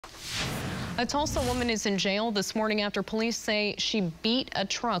A Tulsa woman is in jail this morning after police say she beat a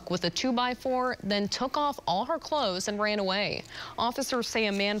truck with a 2x4, then took off all her clothes and ran away. Officers say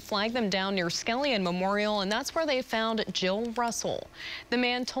a man flagged them down near Skellion Memorial, and that's where they found Jill Russell. The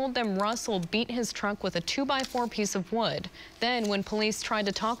man told them Russell beat his truck with a 2x4 piece of wood. Then, when police tried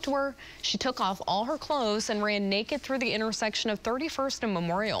to talk to her, she took off all her clothes and ran naked through the intersection of 31st and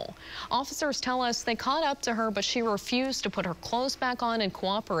Memorial. Officers tell us they caught up to her, but she refused to put her clothes back on and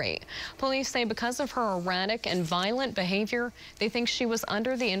cooperate. Police say because of her erratic and violent behavior, they think she was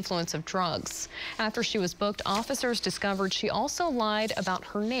under the influence of drugs. After she was booked, officers discovered she also lied about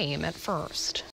her name at first.